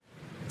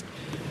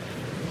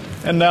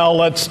And now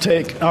let's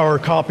take our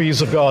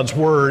copies of God's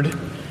Word,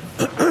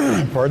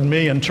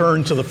 and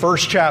turn to the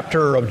first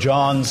chapter of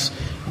John's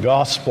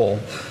Gospel.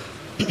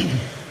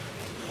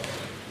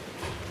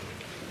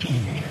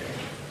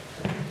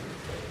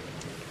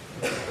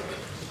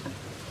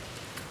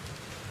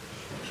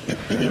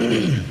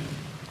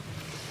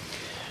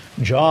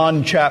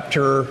 John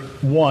chapter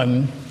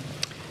 1,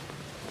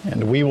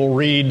 and we will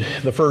read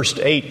the first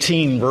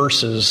 18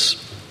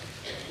 verses.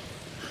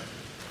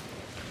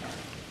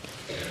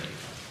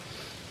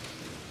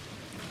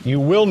 You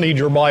will need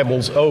your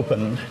Bibles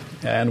opened,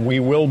 and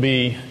we will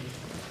be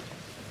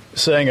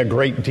saying a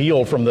great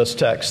deal from this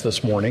text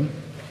this morning.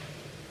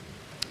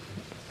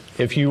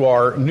 If you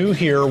are new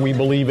here, we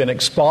believe in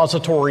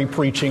expository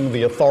preaching.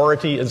 The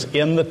authority is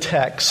in the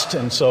text,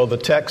 and so the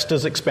text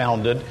is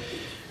expounded.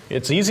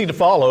 It's easy to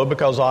follow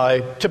because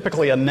I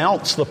typically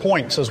announce the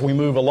points as we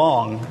move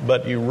along,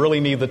 but you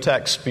really need the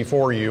text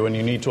before you, and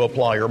you need to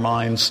apply your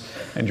minds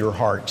and your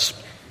hearts.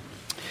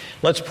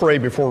 Let's pray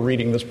before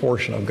reading this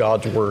portion of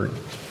God's Word.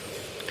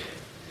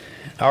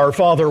 Our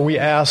Father, we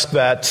ask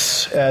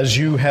that as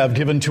you have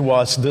given to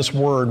us this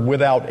Word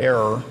without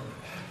error,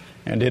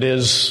 and it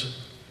is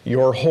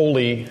your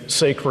holy,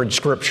 sacred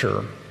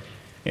Scripture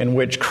in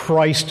which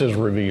Christ is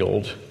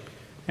revealed,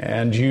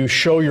 and you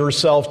show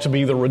yourself to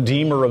be the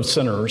Redeemer of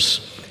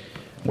sinners,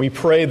 we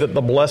pray that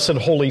the blessed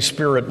Holy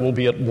Spirit will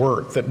be at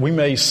work, that we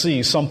may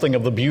see something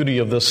of the beauty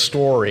of this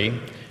story,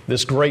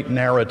 this great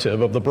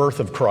narrative of the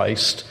birth of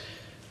Christ,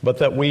 but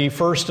that we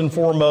first and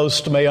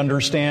foremost may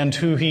understand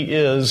who he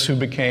is who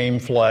became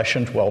flesh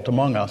and dwelt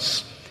among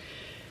us.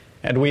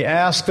 And we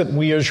ask that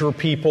we as your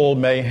people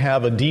may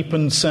have a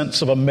deepened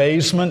sense of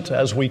amazement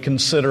as we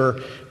consider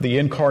the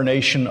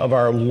incarnation of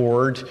our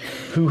Lord,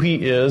 who he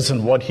is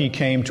and what he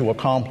came to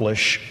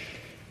accomplish.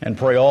 And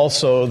pray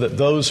also that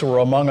those who are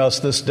among us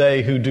this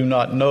day who do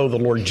not know the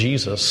Lord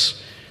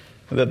Jesus,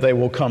 that they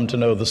will come to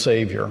know the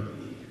Savior.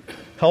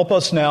 Help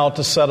us now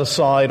to set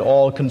aside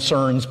all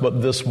concerns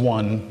but this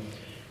one,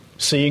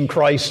 seeing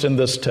Christ in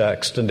this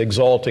text and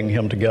exalting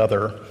him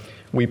together.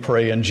 We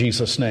pray in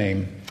Jesus'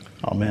 name.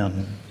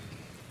 Amen.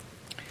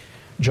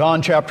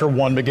 John chapter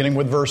 1, beginning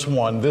with verse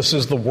 1. This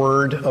is the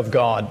Word of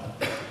God.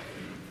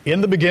 In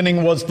the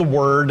beginning was the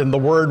Word, and the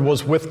Word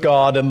was with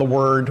God, and the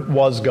Word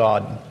was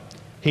God.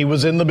 He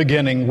was in the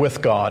beginning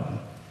with God.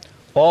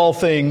 All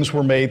things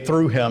were made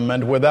through him,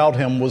 and without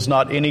him was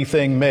not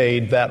anything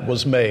made that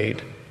was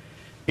made.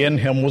 In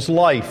him was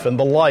life, and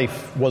the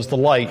life was the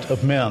light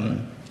of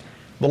men.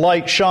 The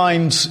light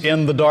shines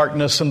in the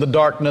darkness, and the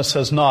darkness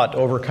has not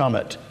overcome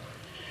it.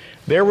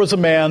 There was a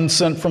man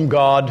sent from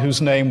God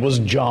whose name was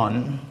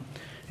John.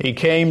 He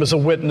came as a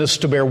witness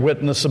to bear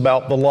witness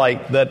about the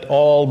light, that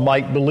all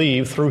might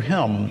believe through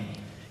him.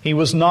 He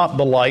was not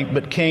the light,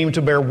 but came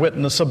to bear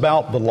witness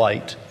about the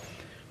light.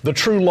 The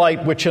true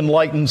light which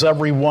enlightens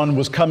everyone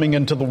was coming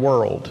into the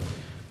world.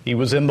 He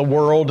was in the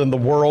world, and the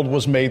world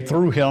was made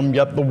through him,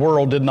 yet the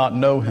world did not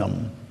know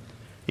him.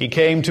 He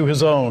came to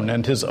his own,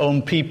 and his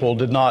own people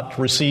did not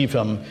receive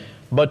him.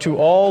 But to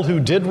all who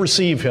did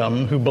receive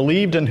him, who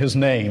believed in his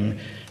name,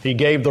 he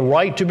gave the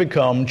right to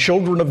become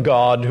children of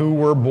God, who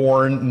were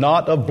born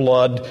not of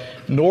blood,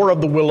 nor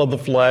of the will of the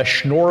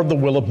flesh, nor of the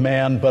will of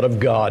man, but of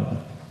God.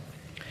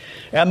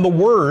 And the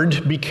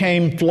Word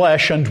became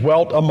flesh and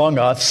dwelt among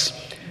us,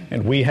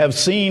 and we have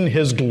seen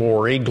his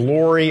glory,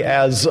 glory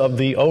as of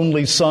the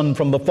only Son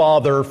from the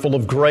Father, full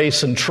of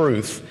grace and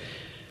truth.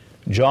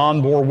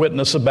 John bore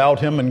witness about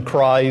him and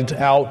cried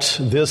out,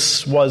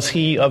 "This was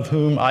he of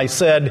whom I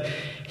said,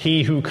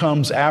 'He who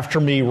comes after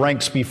me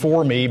ranks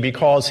before me,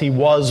 because he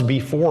was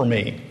before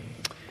me.'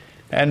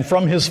 And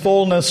from his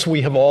fullness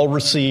we have all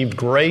received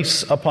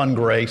grace upon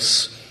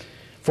grace.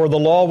 For the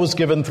law was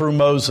given through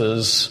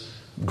Moses,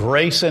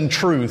 grace and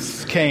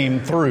truth came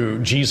through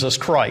Jesus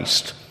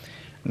Christ.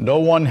 No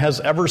one has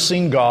ever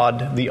seen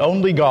God, the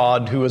only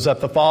God who is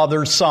at the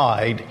Father's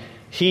side.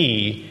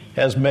 He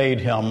has made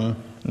him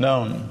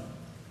known."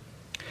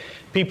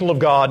 People of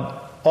God,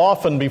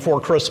 often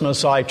before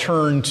Christmas I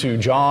turn to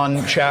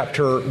John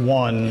chapter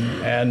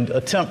 1 and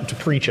attempt to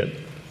preach it.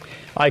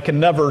 I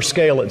can never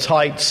scale its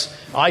heights.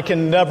 I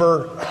can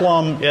never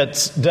plumb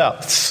its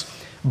depths.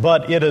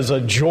 But it is a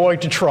joy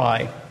to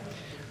try.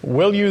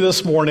 Will you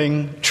this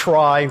morning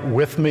try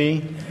with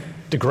me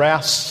to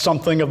grasp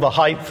something of the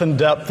height and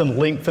depth and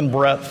length and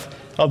breadth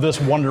of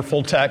this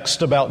wonderful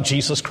text about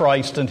Jesus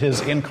Christ and his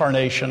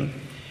incarnation?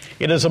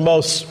 It is a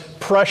most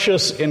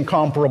precious,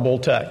 incomparable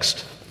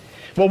text.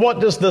 Well, what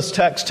does this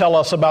text tell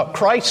us about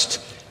Christ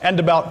and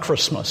about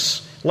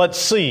Christmas? Let's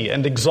see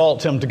and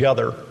exalt him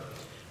together.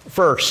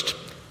 First,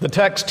 the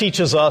text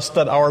teaches us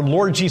that our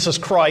Lord Jesus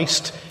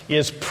Christ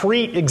is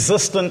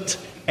pre-existent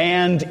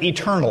and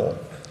eternal.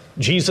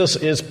 Jesus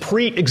is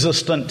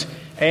pre-existent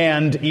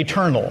and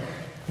eternal.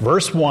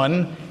 Verse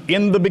 1,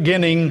 in the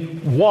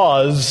beginning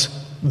was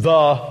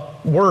the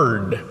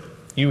Word.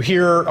 You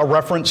hear a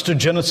reference to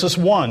Genesis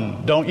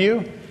 1, don't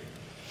you?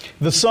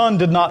 The Son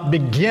did not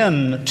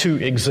begin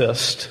to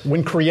exist.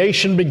 When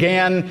creation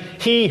began,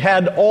 he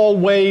had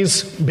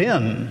always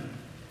been.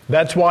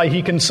 That's why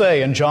he can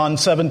say in John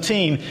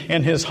 17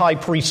 in his high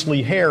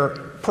priestly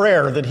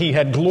prayer that he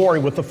had glory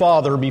with the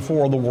Father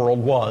before the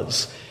world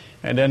was.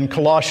 And in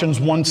Colossians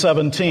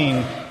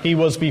 1:17, he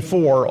was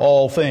before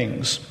all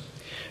things.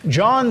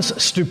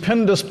 John's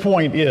stupendous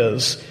point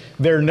is,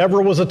 there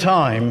never was a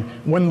time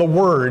when the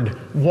Word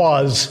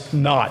was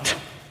not.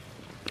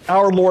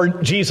 Our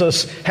Lord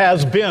Jesus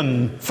has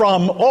been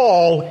from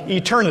all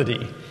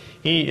eternity.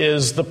 He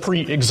is the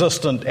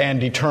pre-existent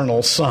and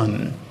eternal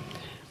Son.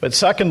 But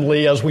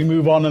secondly, as we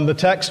move on in the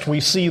text,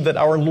 we see that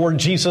our Lord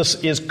Jesus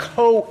is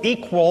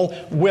co-equal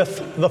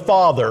with the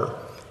Father.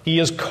 He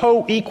is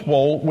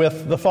co-equal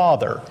with the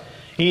Father.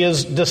 He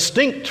is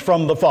distinct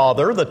from the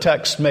Father, the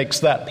text makes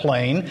that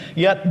plain,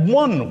 yet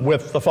one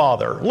with the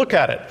Father. Look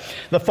at it.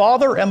 The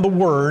Father and the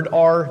Word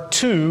are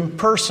two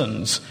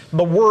persons.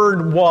 The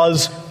Word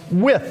was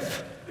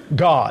with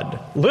God,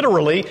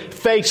 literally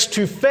face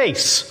to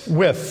face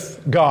with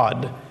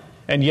God.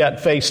 And yet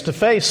face to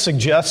face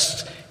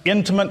suggests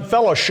intimate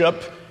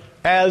fellowship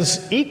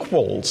as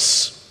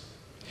equals.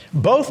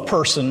 Both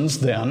persons,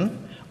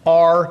 then,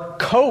 are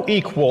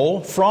co-equal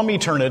from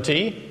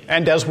eternity,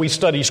 and as we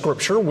study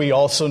Scripture, we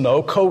also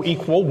know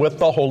co-equal with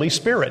the Holy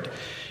Spirit.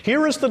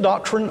 Here is the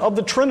doctrine of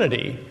the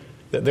Trinity,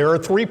 that there are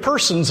three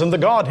persons in the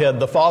Godhead,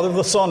 the Father,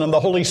 the Son, and the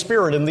Holy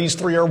Spirit, and these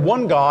three are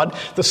one God,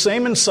 the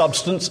same in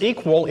substance,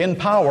 equal in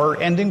power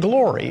and in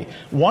glory.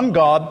 One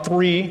God,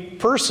 three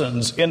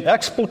persons,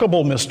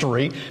 inexplicable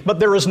mystery, but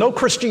there is no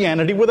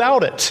Christianity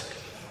without it.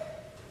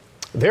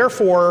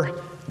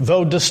 Therefore,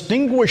 though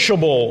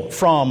distinguishable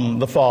from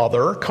the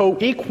Father,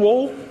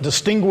 co-equal,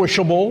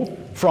 distinguishable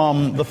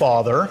from the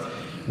Father,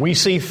 we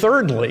see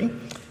thirdly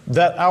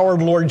that our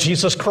Lord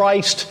Jesus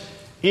Christ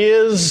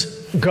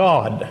is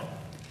God.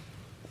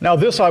 Now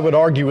this, I would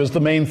argue, is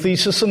the main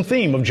thesis and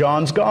theme of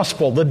John's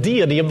Gospel, the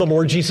deity of the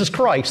Lord Jesus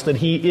Christ, that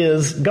He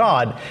is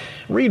God.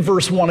 Read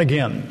verse 1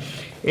 again.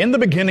 In the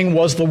beginning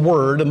was the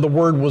Word, and the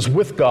Word was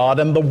with God,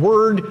 and the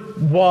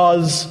Word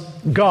was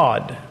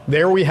God.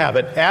 There we have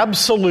it.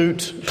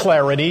 Absolute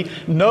clarity,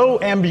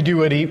 no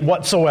ambiguity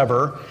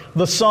whatsoever.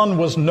 The Son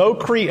was no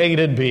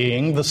created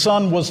being. The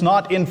Son was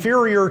not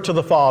inferior to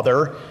the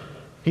Father.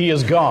 He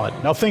is God.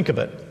 Now think of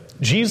it.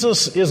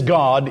 Jesus is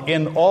God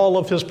in all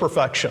of His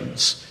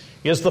perfections.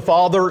 Is the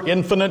Father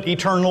infinite,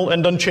 eternal,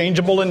 and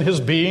unchangeable in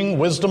His being,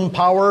 wisdom,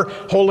 power,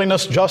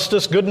 holiness,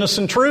 justice, goodness,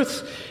 and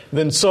truth?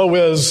 Then so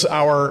is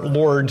our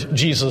Lord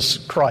Jesus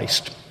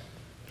Christ.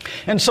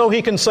 And so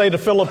He can say to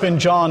Philip in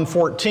John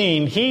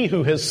 14, "He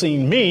who has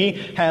seen me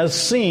has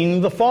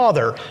seen the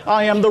Father.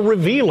 I am the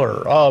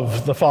revealer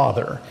of the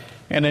Father."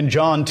 And in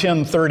John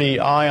 10:30,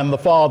 "I and the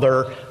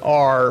Father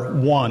are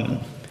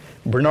one."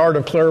 Bernard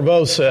of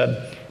Clairvaux said,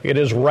 "It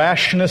is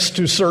rashness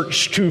to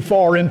search too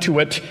far into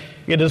it.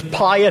 It is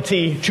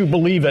piety to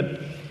believe it.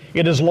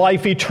 It is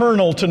life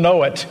eternal to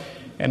know it.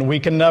 And we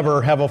can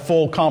never have a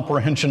full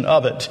comprehension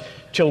of it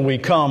till we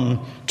come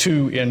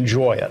to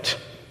enjoy it."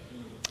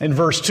 In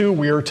verse 2,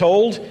 we are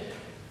told,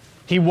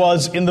 He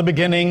was in the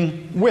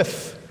beginning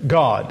with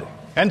God.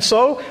 And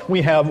so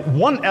we have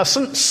one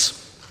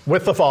essence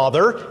with the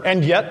Father,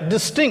 and yet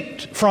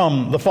distinct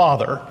from the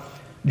Father.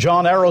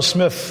 John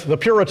Arrowsmith, the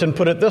Puritan,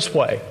 put it this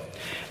way: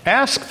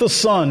 "Ask the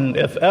sun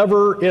if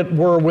ever it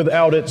were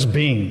without its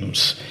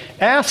beams.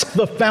 Ask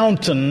the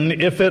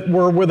fountain if it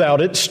were without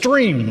its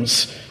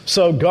streams.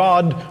 So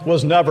God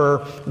was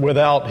never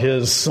without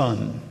His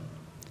Son."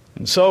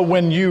 And so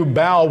when you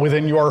bow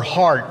within your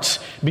heart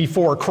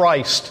before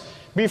Christ,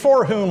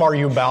 before whom are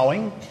you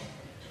bowing?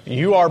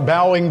 You are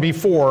bowing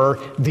before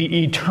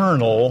the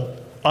eternal,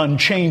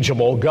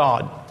 unchangeable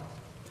God.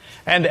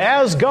 And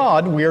as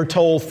God, we are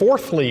told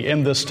fourthly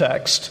in this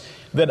text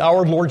that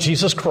our Lord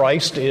Jesus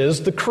Christ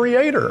is the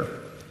Creator.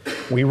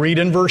 We read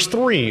in verse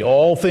 3,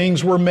 "All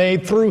things were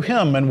made through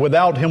Him, and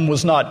without Him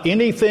was not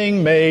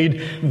anything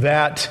made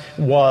that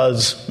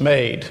was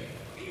made."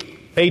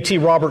 A.T.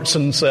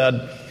 Robertson said,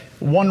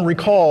 "One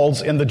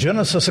recalls in the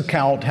Genesis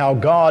account how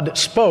God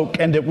spoke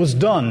and it was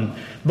done.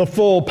 The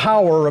full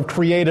power of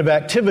creative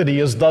activity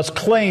is thus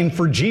claimed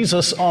for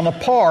Jesus on a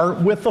par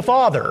with the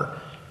Father."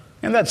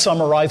 And that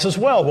summarizes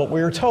well what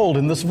we are told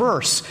in this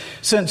verse.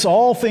 Since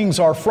all things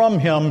are from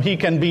Him, He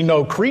can be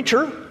no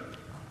creature.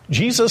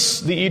 Jesus,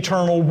 the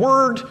eternal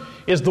Word,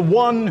 is the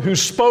one who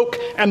spoke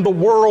and the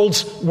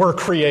worlds were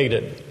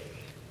created.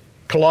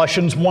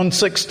 Colossians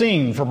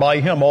 1:16, "For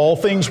by Him all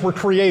things were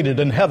created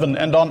in heaven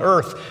and on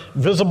earth,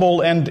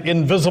 visible and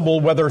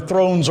invisible, whether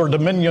thrones or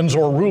dominions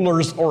or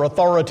rulers or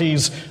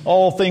authorities,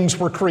 all things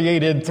were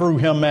created through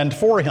Him and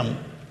for Him."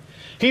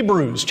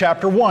 Hebrews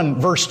chapter 1,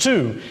 verse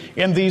 2,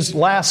 "In these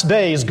last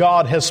days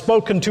God has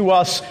spoken to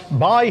us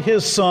by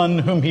His Son,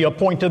 whom He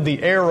appointed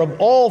the heir of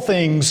all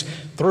things,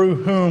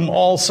 through whom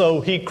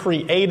also He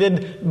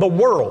created the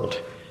world."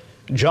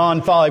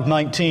 John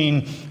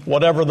 5:19,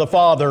 "Whatever the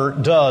Father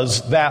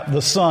does, that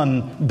the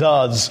Son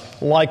does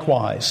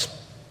likewise."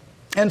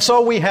 And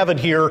so we have it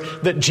here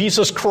that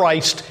Jesus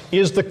Christ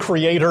is the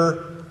Creator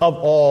of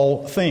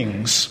all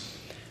things.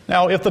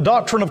 Now, if the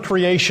doctrine of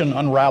creation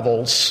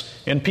unravels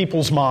in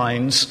people's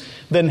minds,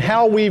 then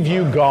how we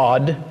view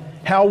God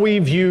how we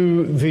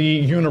view the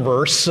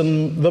universe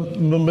and the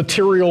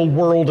material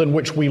world in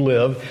which we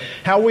live,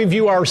 how we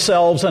view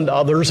ourselves and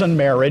others and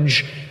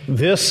marriage,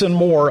 this and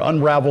more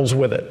unravels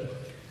with it.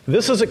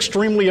 This is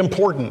extremely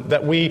important,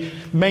 that we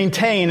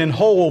maintain and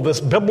hold this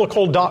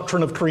biblical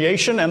doctrine of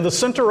creation, and the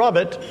center of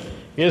it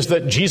is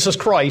that Jesus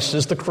Christ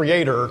is the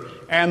creator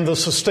and the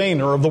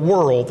sustainer of the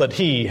world that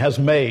he has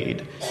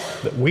made.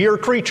 That we are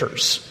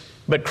creatures,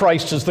 but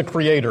Christ is the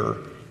creator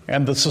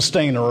and the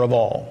sustainer of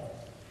all.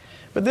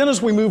 But then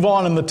as we move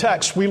on in the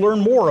text, we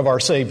learn more of our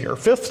Savior.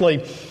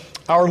 Fifthly,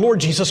 our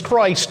Lord Jesus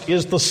Christ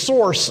is the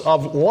source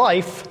of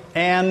life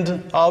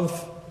and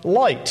of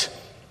light.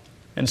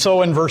 And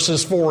so in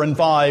verses 4 and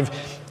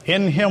 5,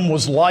 in him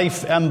was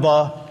life, and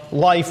the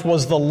life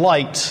was the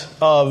light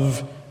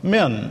of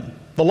men.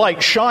 The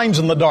light shines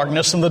in the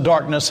darkness, and the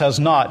darkness has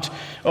not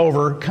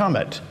overcome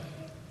it.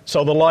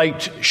 So the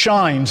light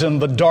shines in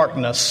the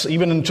darkness,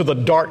 even into the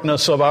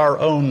darkness of our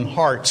own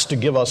hearts, to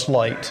give us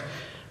light.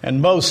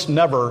 And most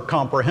never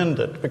comprehend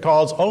it,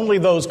 because only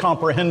those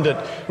comprehend it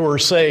who are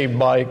saved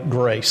by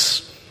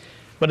grace.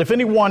 But if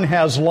anyone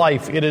has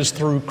life, it is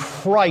through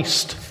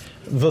Christ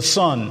the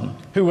Son,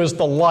 who is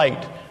the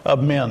light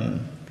of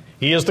men.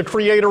 He is the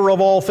creator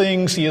of all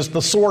things. He is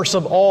the source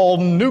of all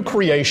new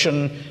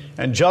creation.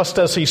 And just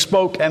as he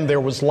spoke and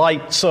there was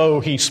light, so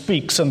he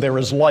speaks and there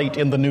is light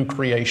in the new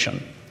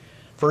creation.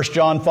 1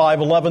 John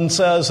 5:11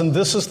 says, and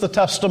this is the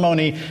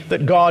testimony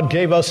that God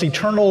gave us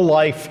eternal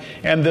life,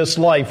 and this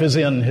life is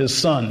in his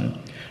Son.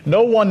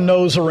 No one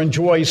knows or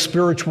enjoys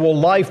spiritual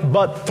life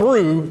but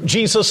through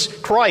Jesus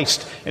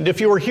Christ. And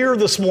if you are here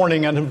this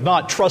morning and have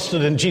not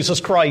trusted in Jesus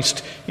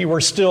Christ, you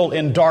are still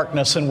in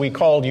darkness, and we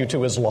call you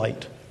to his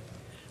light.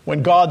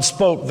 When God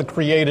spoke the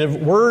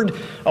creative word,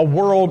 a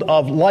world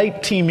of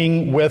light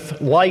teeming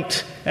with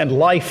light and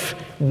life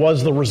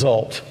was the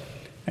result.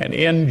 And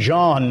in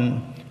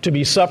John, to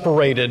be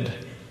separated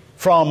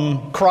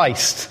from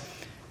Christ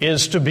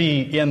is to be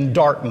in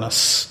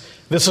darkness.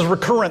 This is a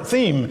recurrent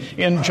theme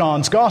in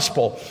John's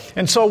gospel.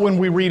 And so when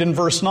we read in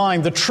verse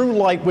 9, the true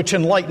light which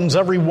enlightens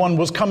everyone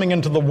was coming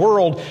into the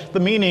world, the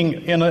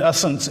meaning in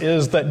essence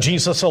is that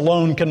Jesus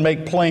alone can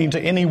make plain to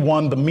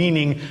anyone the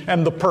meaning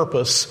and the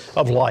purpose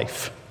of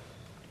life.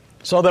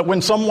 So that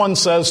when someone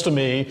says to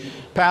me,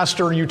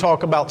 Pastor, you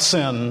talk about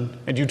sin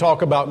and you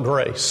talk about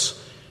grace,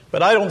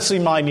 but I don't see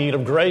my need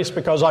of grace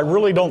because I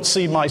really don't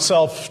see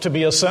myself to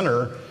be a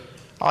sinner,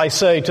 I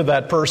say to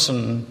that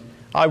person,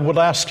 I would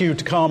ask you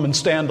to come and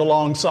stand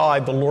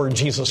alongside the Lord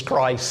Jesus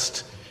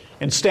Christ.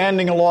 And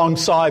standing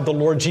alongside the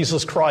Lord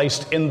Jesus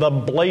Christ in the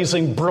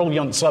blazing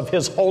brilliance of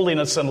his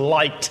holiness and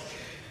light,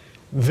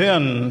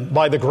 then,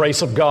 by the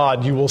grace of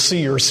God, you will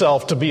see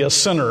yourself to be a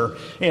sinner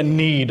in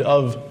need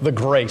of the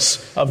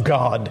grace of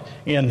God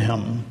in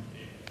him.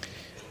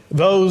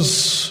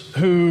 Those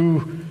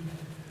who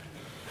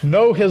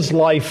know his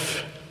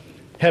life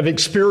have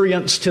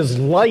experienced his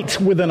light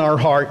within our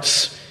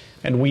hearts,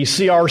 and we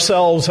see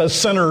ourselves as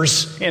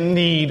sinners in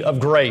need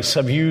of grace.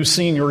 Have you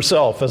seen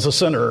yourself as a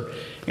sinner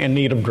in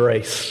need of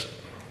grace?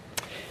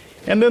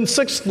 And then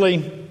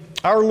sixthly,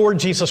 our Lord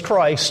Jesus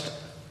Christ,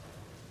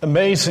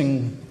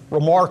 amazing,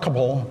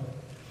 remarkable,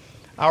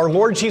 our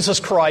Lord Jesus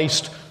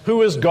Christ,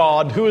 who is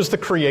God, who is the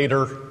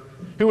Creator,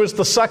 who is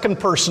the second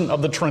person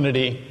of the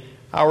Trinity,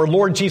 our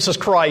Lord Jesus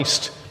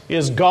Christ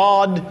is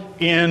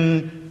God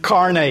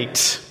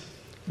incarnate.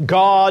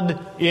 God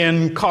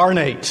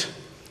incarnate.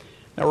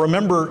 Now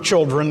remember,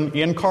 children,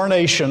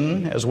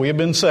 incarnation, as we have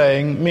been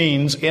saying,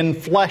 means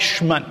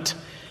enfleshment.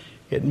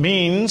 It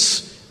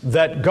means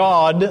that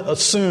God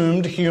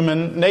assumed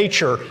human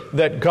nature,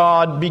 that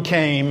God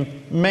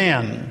became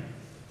man.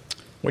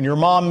 When your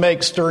mom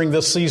makes during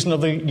this season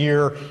of the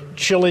year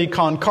chili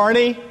con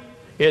carne,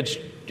 it's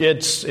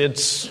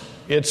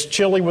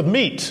chili with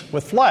meat,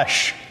 with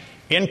flesh.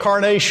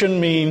 Incarnation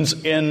means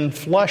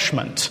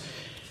enfleshment.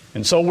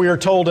 And so we are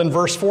told in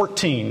verse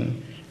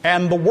 14,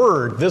 and the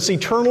Word, this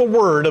eternal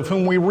Word of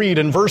whom we read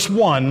in verse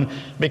 1,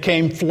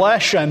 became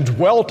flesh and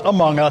dwelt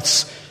among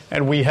us,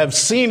 and we have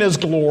seen his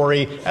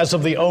glory as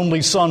of the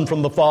only Son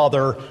from the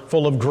Father,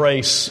 full of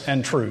grace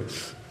and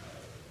truth.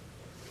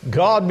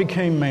 God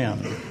became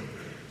man.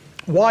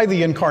 Why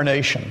the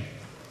incarnation?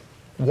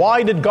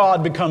 Why did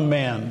God become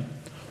man?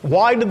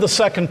 Why did the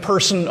second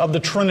person of the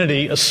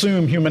Trinity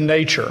assume human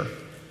nature?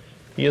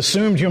 He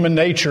assumed human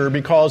nature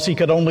because he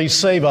could only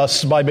save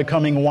us by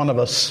becoming one of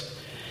us.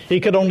 He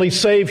could only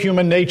save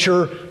human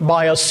nature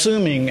by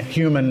assuming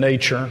human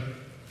nature.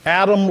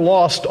 Adam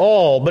lost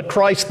all, but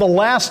Christ, the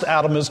last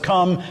Adam, has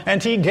come,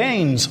 and he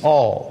gains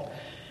all.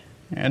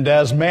 And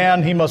as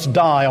man, he must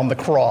die on the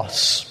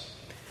cross.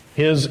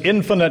 His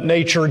infinite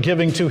nature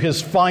giving to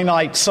his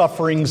finite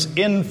sufferings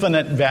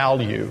infinite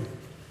value.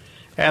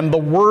 And the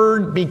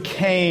Word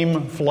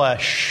became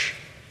flesh.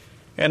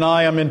 And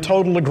I am in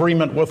total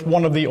agreement with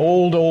one of the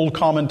old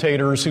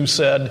commentators who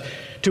said,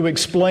 to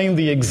explain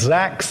the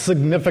exact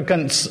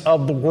significance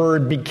of the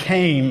word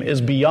became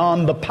is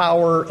beyond the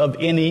power of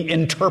any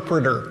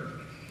interpreter.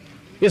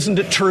 Isn't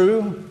it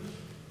true?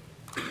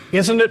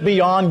 Isn't it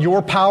beyond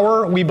your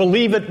power? We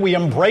believe it, we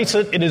embrace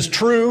it, it is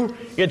true,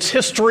 it's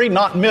history,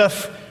 not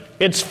myth,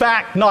 it's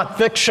fact, not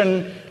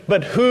fiction,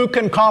 but who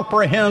can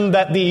comprehend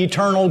that the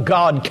eternal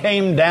God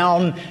came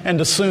down and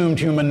assumed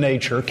human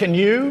nature? Can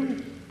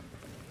you?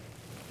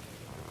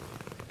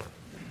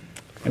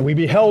 And we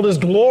beheld His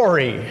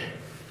glory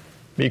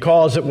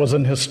because it was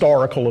an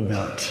historical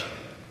event.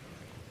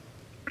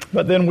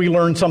 But then we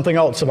learn something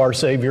else of our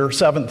Savior.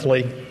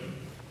 Seventhly,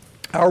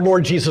 our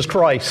Lord Jesus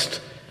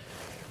Christ,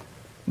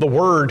 the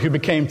Word who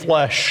became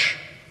flesh,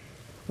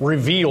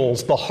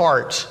 reveals the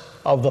heart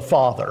of the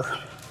Father.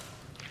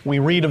 We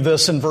read of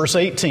this in verse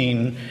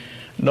 18.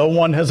 No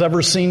one has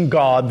ever seen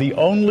God, the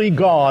only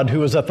God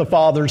who is at the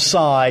Father's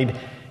side.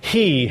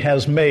 He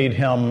has made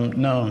Him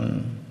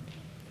known.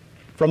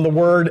 From the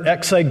word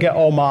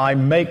exegeomai,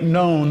 make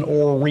known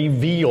or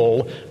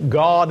reveal,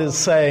 God is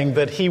saying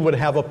that He would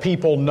have a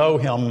people know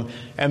Him,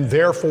 and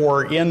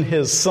therefore in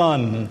His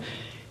Son,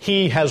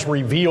 He has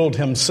revealed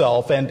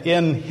Himself, and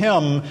in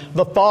Him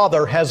the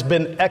Father has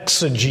been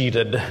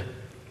exegeted.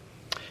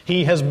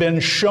 He has been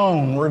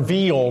shown,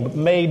 revealed,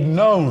 made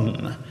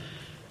known,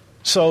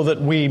 so that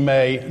we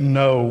may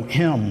know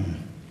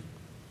Him.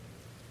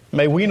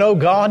 May we know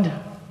God.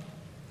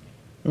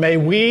 May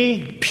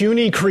we,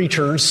 puny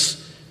creatures,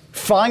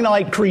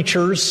 finite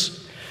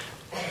creatures,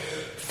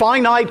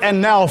 finite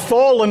and now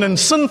fallen and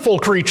sinful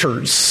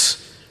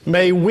creatures,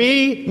 may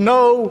we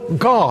know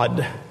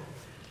God.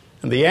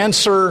 And the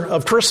answer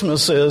of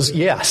Christmas is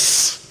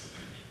yes.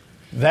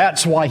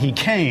 That's why He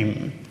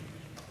came.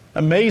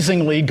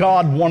 Amazingly,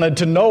 God wanted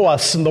to know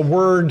us, and the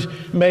Word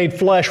made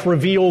flesh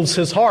reveals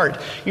His heart.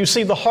 You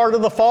see the heart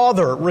of the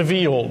Father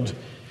revealed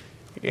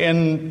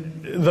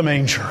in the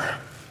manger.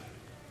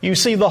 You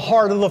see the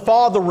heart of the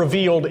Father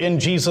revealed in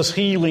Jesus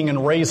healing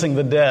and raising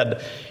the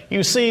dead.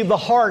 You see the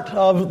heart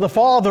of the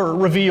Father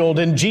revealed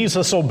in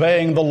Jesus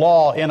obeying the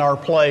law in our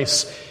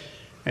place.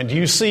 And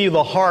you see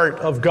the heart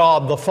of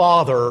God the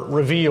Father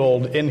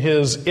revealed in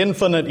His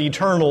infinite,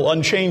 eternal,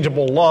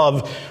 unchangeable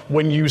love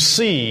when you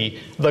see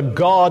the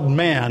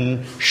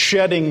God-man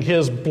shedding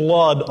His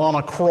blood on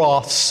a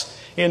cross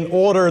in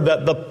order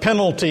that the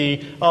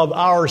penalty of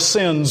our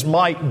sins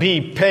might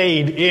be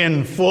paid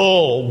in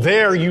full.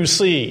 There you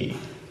see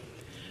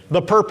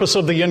the purpose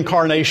of the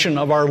incarnation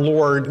of our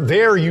Lord.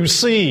 There you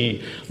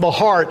see the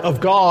heart of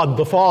God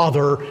the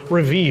Father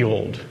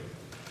revealed.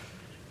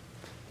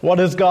 What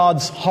is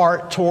God's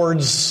heart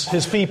towards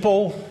His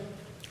people?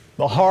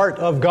 The heart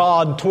of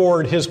God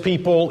toward His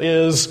people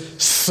is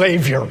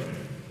Savior.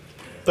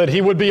 That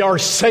He would be our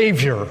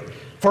Savior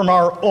from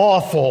our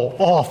awful,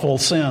 awful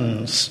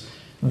sins.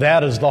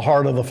 That is the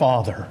heart of the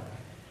Father.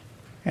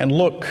 And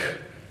look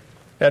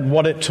at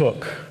what it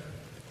took.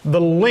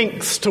 The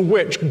lengths to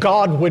which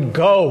God would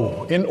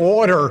go in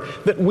order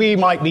that we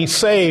might be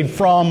saved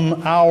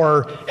from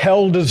our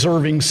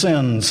hell-deserving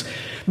sins.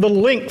 The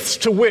lengths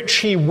to which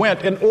He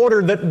went in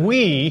order that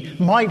we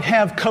might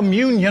have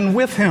communion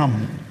with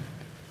Him.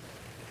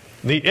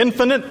 The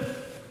infinite,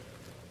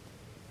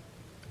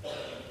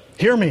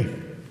 hear me,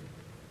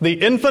 the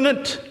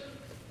infinite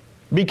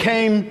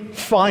became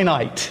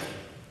finite.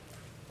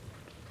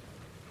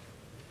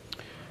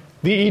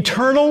 The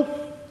eternal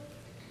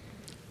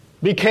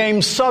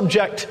became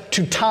subject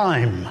to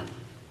time.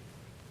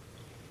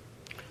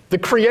 The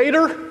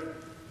Creator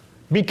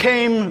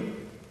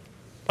became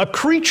a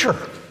creature.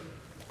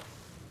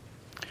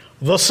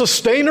 The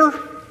Sustainer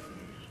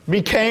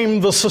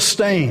became the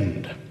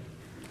sustained.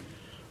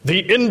 The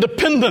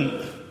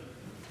independent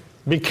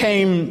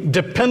became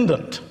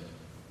dependent.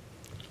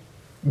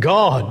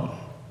 God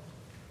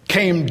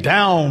came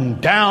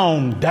down,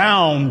 down,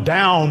 down,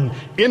 down,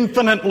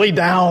 infinitely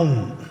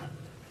down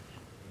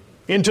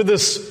into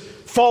this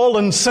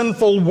fallen,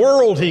 sinful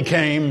world. He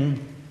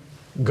came.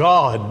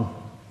 God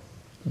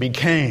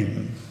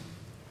became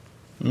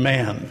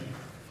man.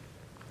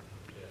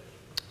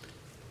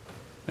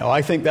 Now,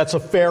 I think that's a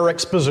fair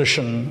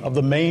exposition of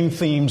the main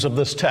themes of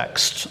this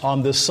text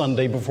on this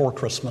Sunday before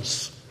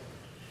Christmas.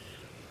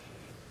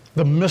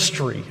 The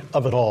mystery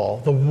of it all,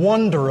 the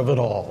wonder of it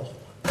all.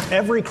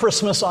 Every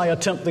Christmas I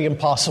attempt the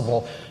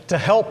impossible to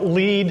help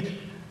lead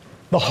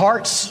the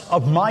hearts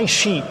of my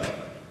sheep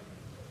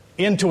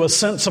into a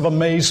sense of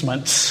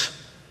amazement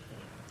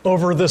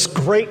over this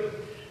great,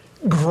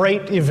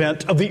 great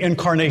event of the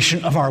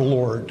incarnation of our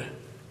Lord.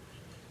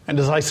 And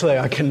as I say,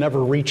 I can never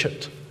reach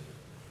it,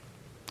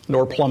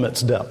 nor plumb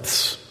its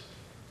depths.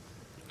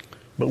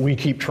 But we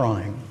keep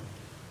trying.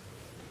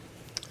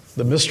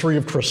 The mystery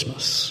of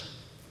Christmas.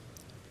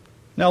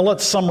 Now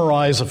let's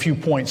summarize a few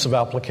points of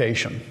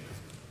application.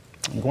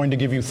 I'm going to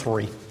give you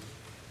 3.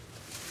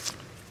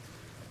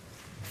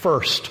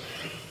 First,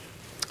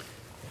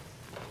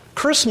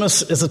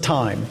 Christmas is a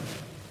time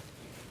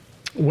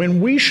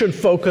when we should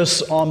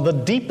focus on the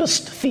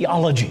deepest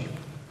theology.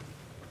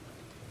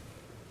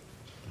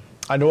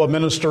 I know a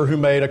minister who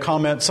made a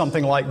comment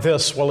something like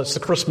this: well, it's the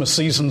Christmas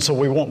season, so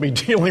we won't be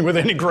dealing with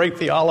any great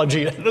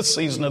theology at this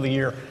season of the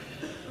year.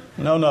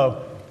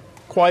 No,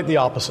 quite the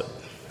opposite.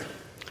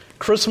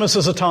 Christmas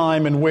is a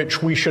time in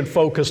which we should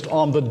focus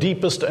on the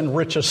deepest and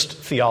richest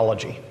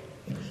theology,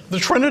 the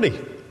Trinity.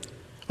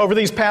 Over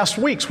these past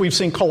weeks, we've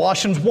seen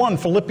Colossians 1,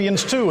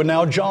 Philippians 2, and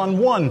now John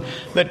 1,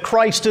 that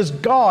Christ is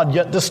God,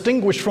 yet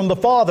distinguished from the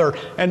Father,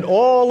 and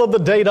all of the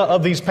data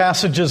of these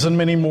passages and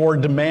many more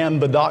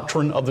demand the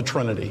doctrine of the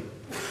Trinity.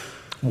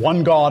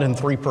 One God in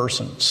three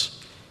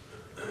persons.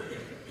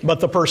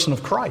 But the person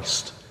of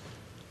Christ,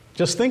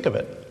 just think of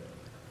it.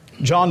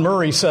 John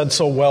Murray said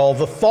so well,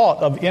 the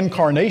thought of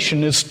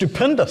incarnation is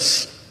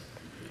stupendous,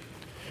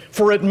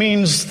 for it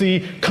means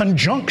the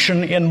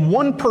conjunction in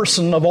one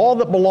person of all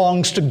that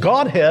belongs to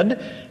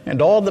Godhead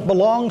and all that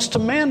belongs to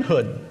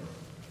manhood.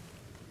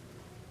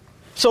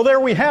 So there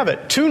we have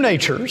it, two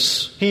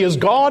natures. He is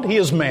God, he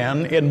is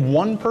man in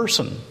one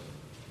person.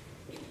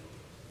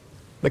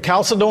 The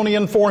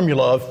Chalcedonian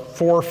formula of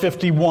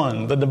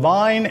 451, the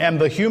divine and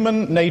the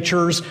human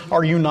natures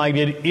are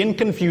united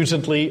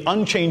inconfusedly,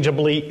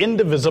 unchangeably,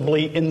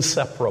 indivisibly,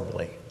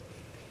 inseparably.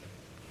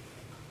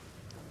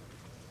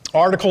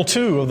 Article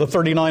 2 of the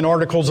 39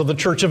 Articles of the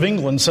Church of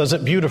England says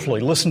it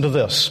beautifully. Listen to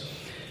this.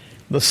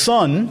 The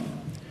Son,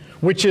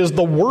 which is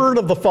the Word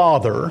of the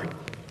Father,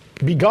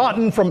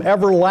 begotten from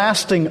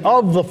everlasting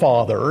of the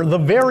Father, the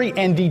very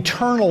and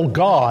eternal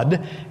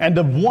God, and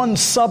of one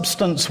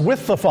substance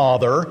with the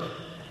Father,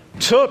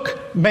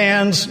 took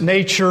man's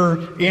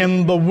nature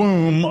in the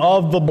womb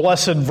of the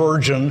Blessed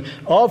Virgin,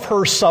 of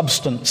her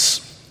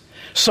substance,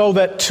 so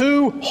that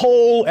two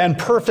whole and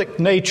perfect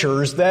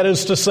natures, that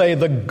is to say,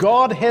 the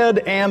Godhead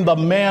and the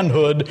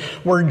manhood,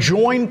 were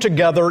joined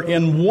together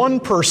in one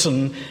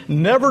person,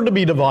 never to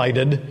be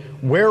divided,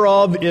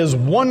 whereof is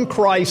one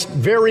Christ,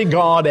 very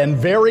God and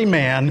very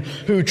man,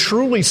 who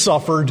truly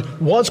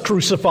suffered, was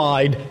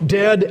crucified,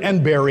 dead,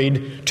 and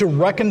buried, to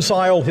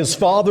reconcile his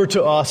Father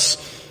to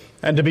us,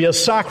 and to be a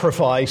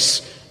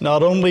sacrifice,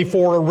 not only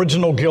for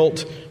original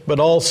guilt, but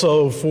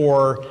also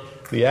for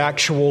the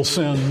actual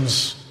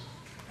sins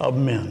of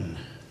men.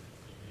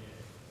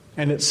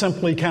 And it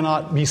simply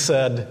cannot be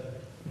said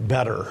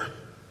better.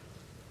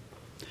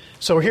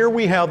 So here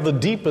we have the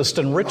deepest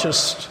and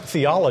richest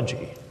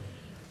theology.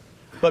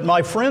 But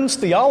my friends,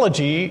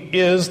 theology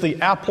is the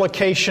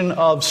application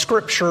of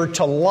Scripture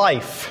to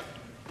life.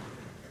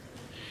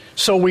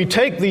 So we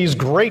take these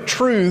great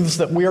truths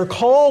that we are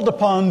called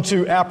upon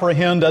to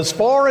apprehend as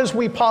far as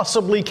we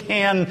possibly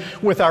can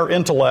with our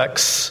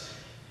intellects,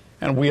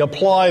 and we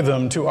apply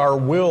them to our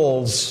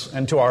wills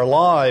and to our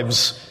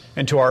lives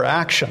and to our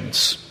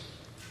actions.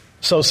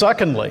 So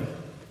secondly,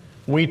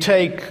 we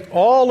take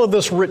all of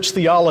this rich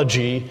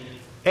theology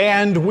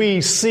and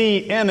we see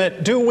in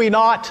it, do we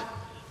not,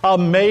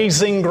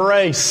 amazing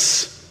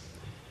grace.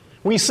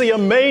 We see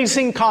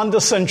amazing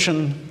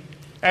condescension.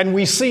 And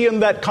we see in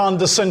that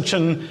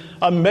condescension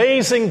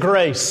amazing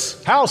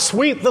grace. How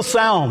sweet the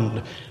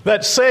sound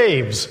that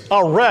saves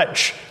a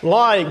wretch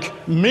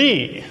like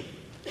me.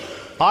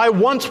 I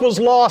once was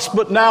lost,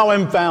 but now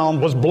am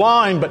found, was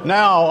blind, but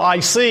now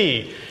I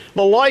see.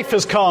 The life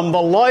has come,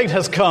 the light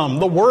has come,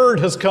 the Word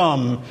has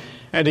come,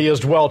 and He has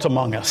dwelt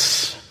among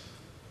us.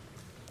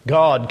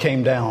 God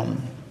came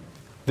down.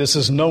 This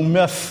is no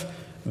myth.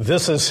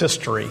 This is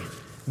history.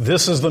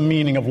 This is the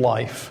meaning of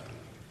life.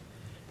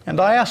 And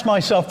I ask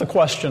myself the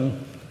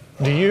question,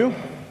 do you?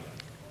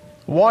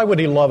 Why would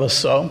He love us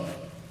so?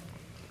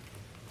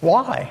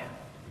 Why?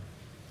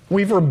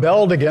 We've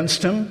rebelled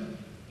against Him.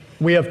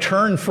 We have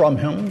turned from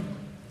Him.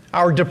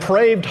 Our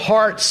depraved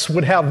hearts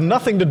would have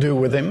nothing to do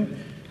with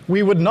Him.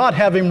 We would not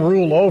have Him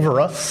rule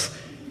over us.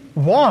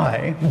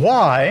 Why?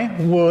 Why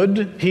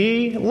would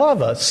He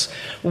love us?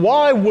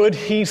 Why would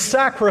He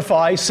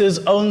sacrifice His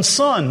own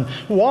Son?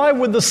 Why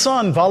would the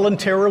Son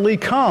voluntarily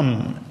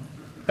come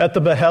at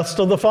the behest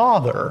of the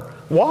Father?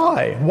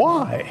 Why?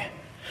 Why?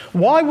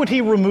 Why would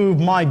He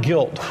remove my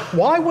guilt?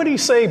 Why would He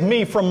save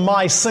me from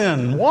my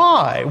sin?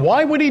 Why?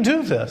 Why would He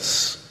do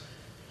this?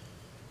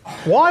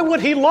 Why would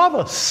He love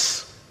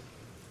us?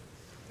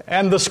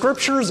 And the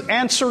Scripture's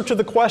answer to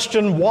the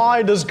question,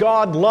 why does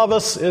God love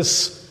us,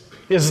 is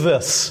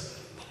this.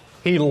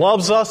 He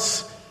loves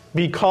us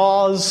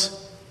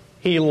because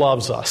He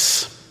loves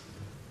us.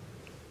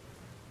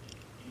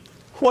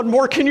 What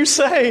more can you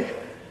say?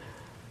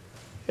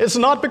 It's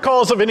not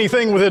because of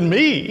anything within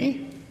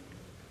me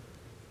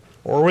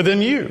or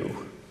within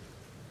you.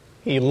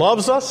 He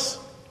loves us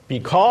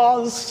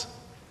because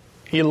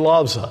He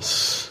loves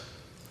us.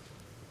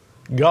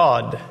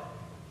 God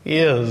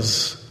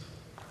is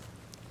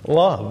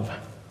love.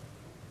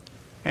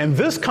 And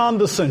this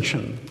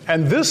condescension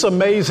and this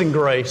amazing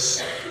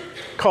grace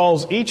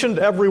calls each and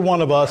every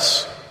one of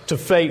us to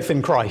faith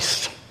in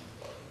Christ,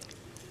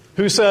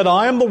 who said,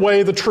 I am the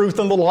way, the truth,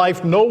 and the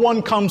life. No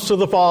one comes to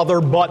the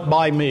Father but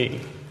by me.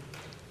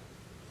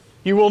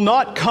 You will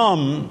not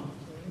come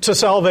to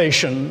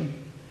salvation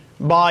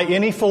by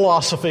any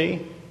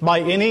philosophy,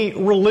 by any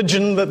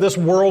religion that this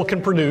world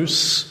can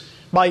produce,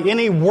 by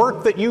any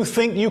work that you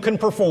think you can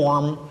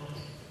perform.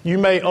 You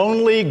may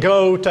only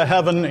go to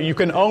heaven, you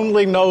can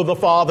only know the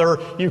Father,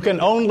 you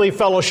can only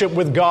fellowship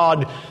with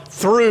God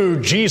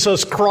through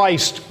Jesus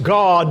Christ,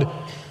 God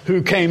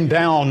who came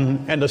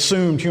down and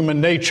assumed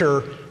human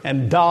nature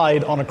and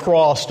died on a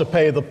cross to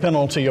pay the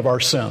penalty of our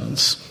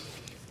sins.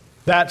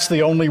 That's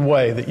the only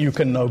way that you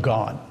can know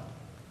God.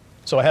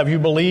 So have you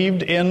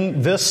believed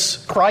in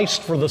this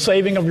Christ for the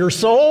saving of your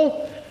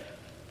soul?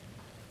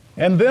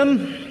 And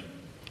then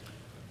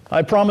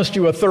I promised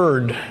you a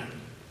third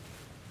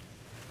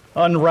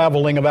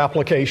unraveling of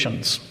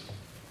applications.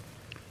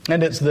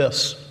 And it's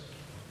this.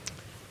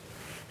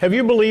 Have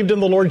you believed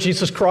in the Lord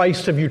Jesus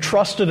Christ? Have you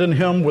trusted in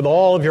Him with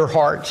all of your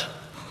heart?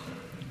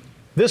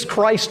 This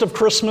Christ of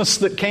Christmas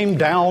that came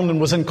down and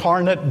was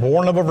incarnate,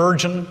 born of a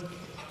virgin,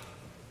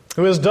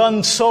 who has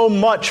done so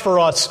much for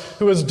us,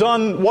 who has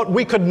done what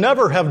we could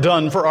never have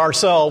done for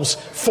ourselves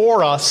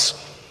for us,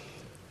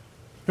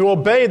 who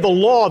obeyed the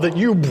law that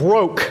you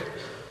broke,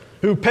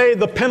 who paid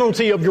the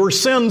penalty of your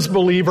sins,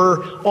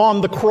 believer,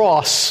 on the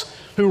cross,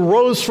 who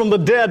rose from the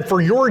dead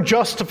for your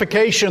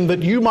justification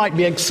that you might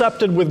be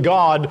accepted with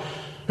God,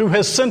 who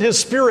has sent His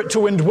Spirit to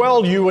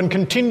indwell you and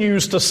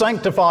continues to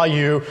sanctify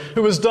you,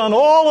 who has done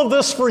all of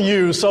this for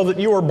you so that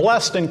you are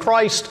blessed in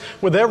Christ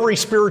with every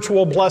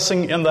spiritual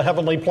blessing in the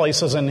heavenly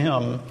places in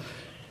Him.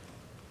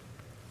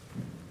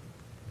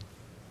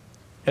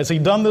 Has He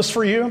done this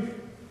for you?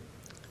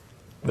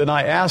 Then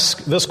I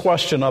ask this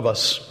question of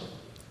us.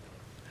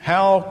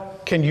 How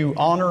can you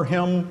honor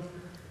Him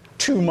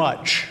too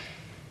much?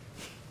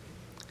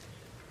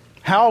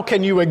 How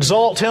can you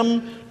exalt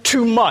Him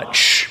too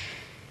much?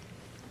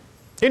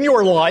 In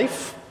your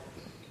life,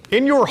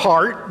 in your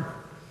heart,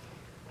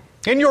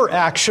 in your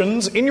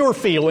actions, in your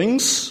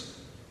feelings,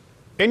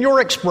 in your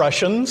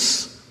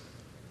expressions,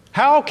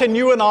 how can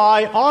you and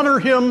I honor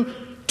Him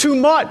too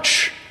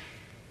much,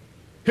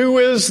 who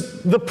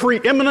is the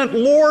preeminent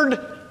Lord,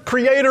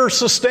 Creator,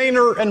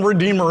 Sustainer, and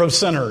Redeemer of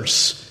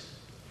sinners,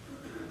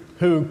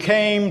 who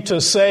came to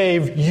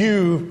save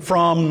you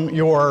from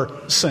your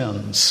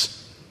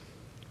sins?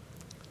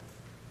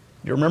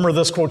 You remember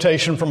this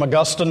quotation from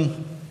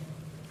Augustine?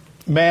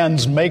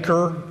 Man's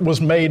maker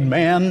was made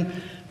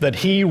man, that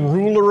he,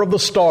 ruler of the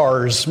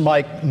stars,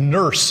 might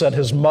nurse at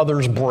his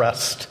mother's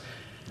breast,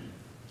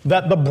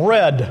 that the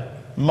bread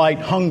might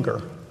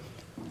hunger,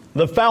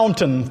 the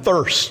fountain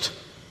thirst,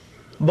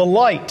 the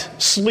light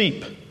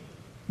sleep,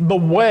 the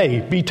way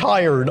be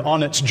tired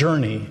on its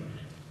journey,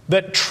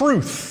 that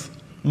truth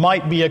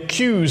might be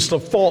accused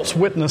of false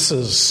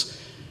witnesses,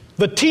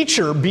 the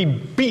teacher be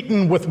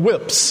beaten with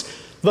whips,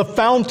 the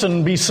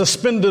fountain be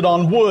suspended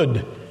on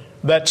wood,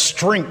 that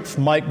strength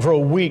might grow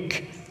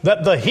weak,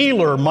 that the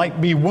healer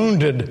might be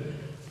wounded,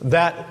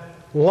 that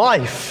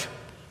life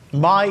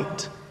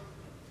might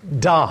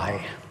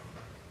die.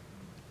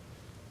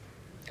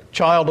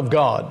 Child of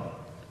God,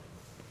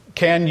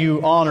 can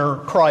you honor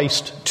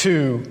Christ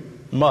too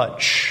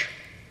much?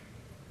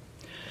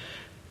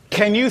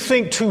 Can you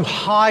think too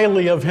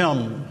highly of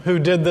Him who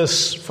did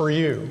this for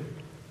you?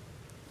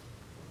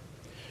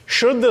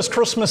 Should this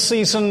Christmas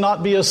season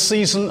not be a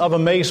season of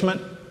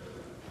amazement?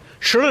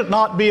 Should it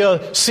not be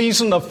a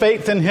season of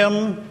faith in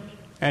Him?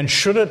 And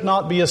should it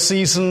not be a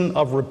season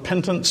of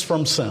repentance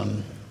from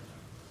sin?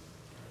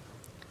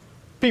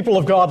 People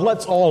of God,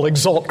 let's all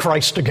exalt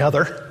Christ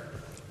together.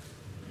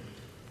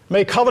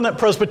 May Covenant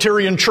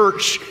Presbyterian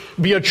Church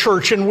be a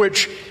church in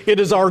which it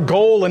is our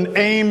goal and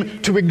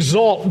aim to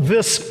exalt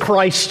this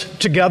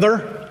Christ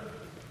together,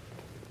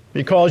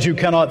 because you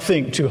cannot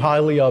think too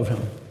highly of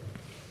Him.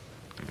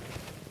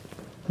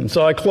 And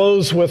so I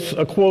close with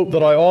a quote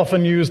that I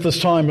often use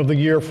this time of the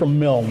year from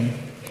Milne.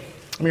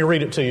 Let me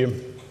read it to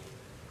you.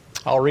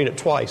 I'll read it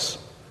twice.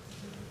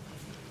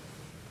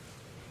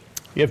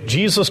 If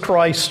Jesus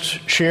Christ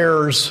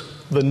shares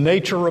the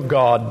nature of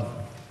God,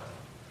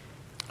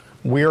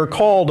 we are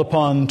called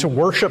upon to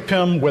worship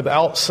Him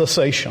without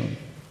cessation,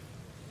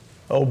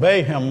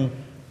 obey Him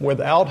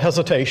without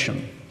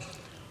hesitation,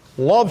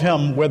 love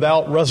Him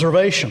without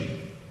reservation,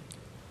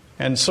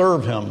 and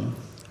serve Him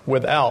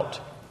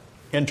without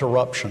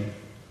interruption.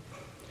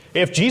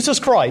 If Jesus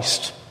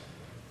Christ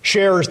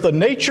shares the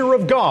nature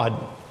of God,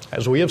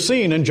 as we have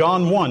seen in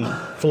John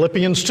 1,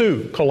 Philippians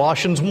 2,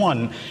 Colossians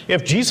 1,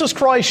 if Jesus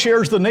Christ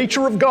shares the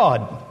nature of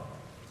God,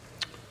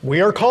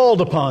 we are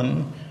called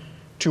upon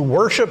to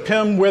worship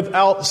Him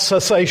without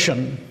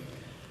cessation,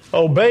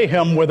 obey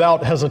Him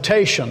without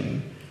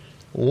hesitation,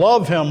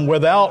 love Him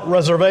without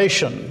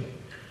reservation,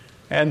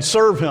 and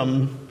serve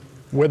Him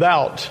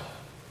without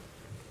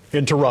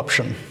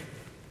interruption.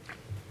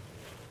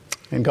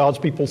 And God's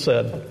people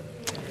said,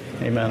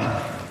 Amen.